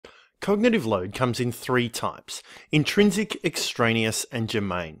Cognitive load comes in three types: intrinsic, extraneous, and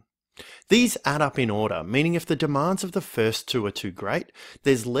germane. These add up in order, meaning if the demands of the first two are too great,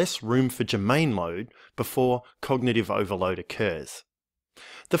 there's less room for germane load before cognitive overload occurs.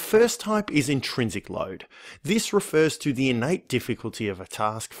 The first type is intrinsic load. This refers to the innate difficulty of a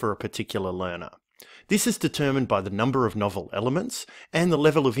task for a particular learner. This is determined by the number of novel elements and the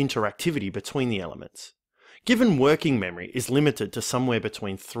level of interactivity between the elements. Given working memory is limited to somewhere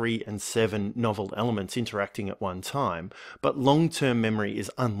between 3 and 7 novel elements interacting at one time, but long-term memory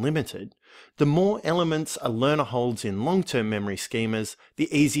is unlimited, the more elements a learner holds in long-term memory schemas,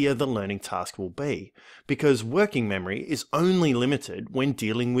 the easier the learning task will be, because working memory is only limited when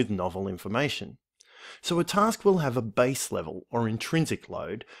dealing with novel information. So a task will have a base level or intrinsic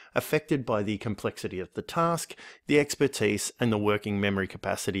load affected by the complexity of the task, the expertise, and the working memory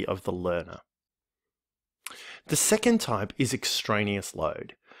capacity of the learner. The second type is extraneous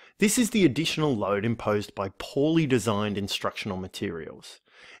load. This is the additional load imposed by poorly designed instructional materials.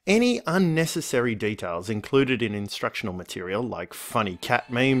 Any unnecessary details included in instructional material, like funny cat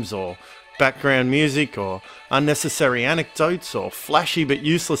memes or background music or unnecessary anecdotes or flashy but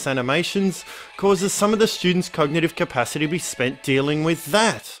useless animations, causes some of the students' cognitive capacity to be spent dealing with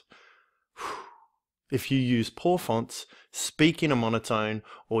that. If you use poor fonts, speak in a monotone,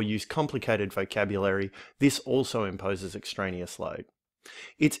 or use complicated vocabulary, this also imposes extraneous load.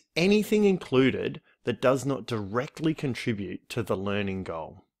 It's anything included that does not directly contribute to the learning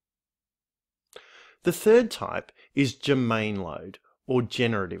goal. The third type is germane load, or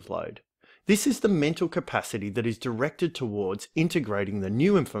generative load. This is the mental capacity that is directed towards integrating the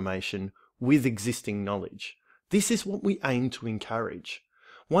new information with existing knowledge. This is what we aim to encourage.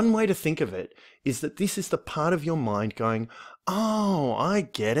 One way to think of it is that this is the part of your mind going, "Oh, I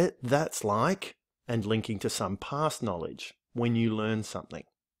get it, that's like," and linking to some past knowledge when you learn something.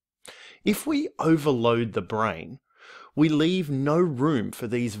 If we overload the brain, we leave no room for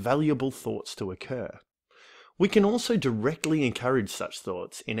these valuable thoughts to occur. We can also directly encourage such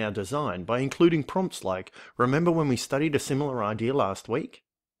thoughts in our design by including prompts like, "Remember when we studied a similar idea last week?"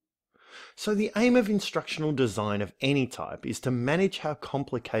 So the aim of instructional design of any type is to manage how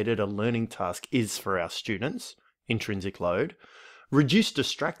complicated a learning task is for our students, intrinsic load, reduce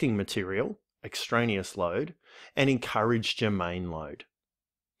distracting material, extraneous load, and encourage germane load.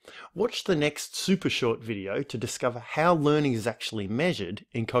 Watch the next super short video to discover how learning is actually measured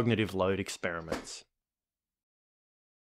in cognitive load experiments.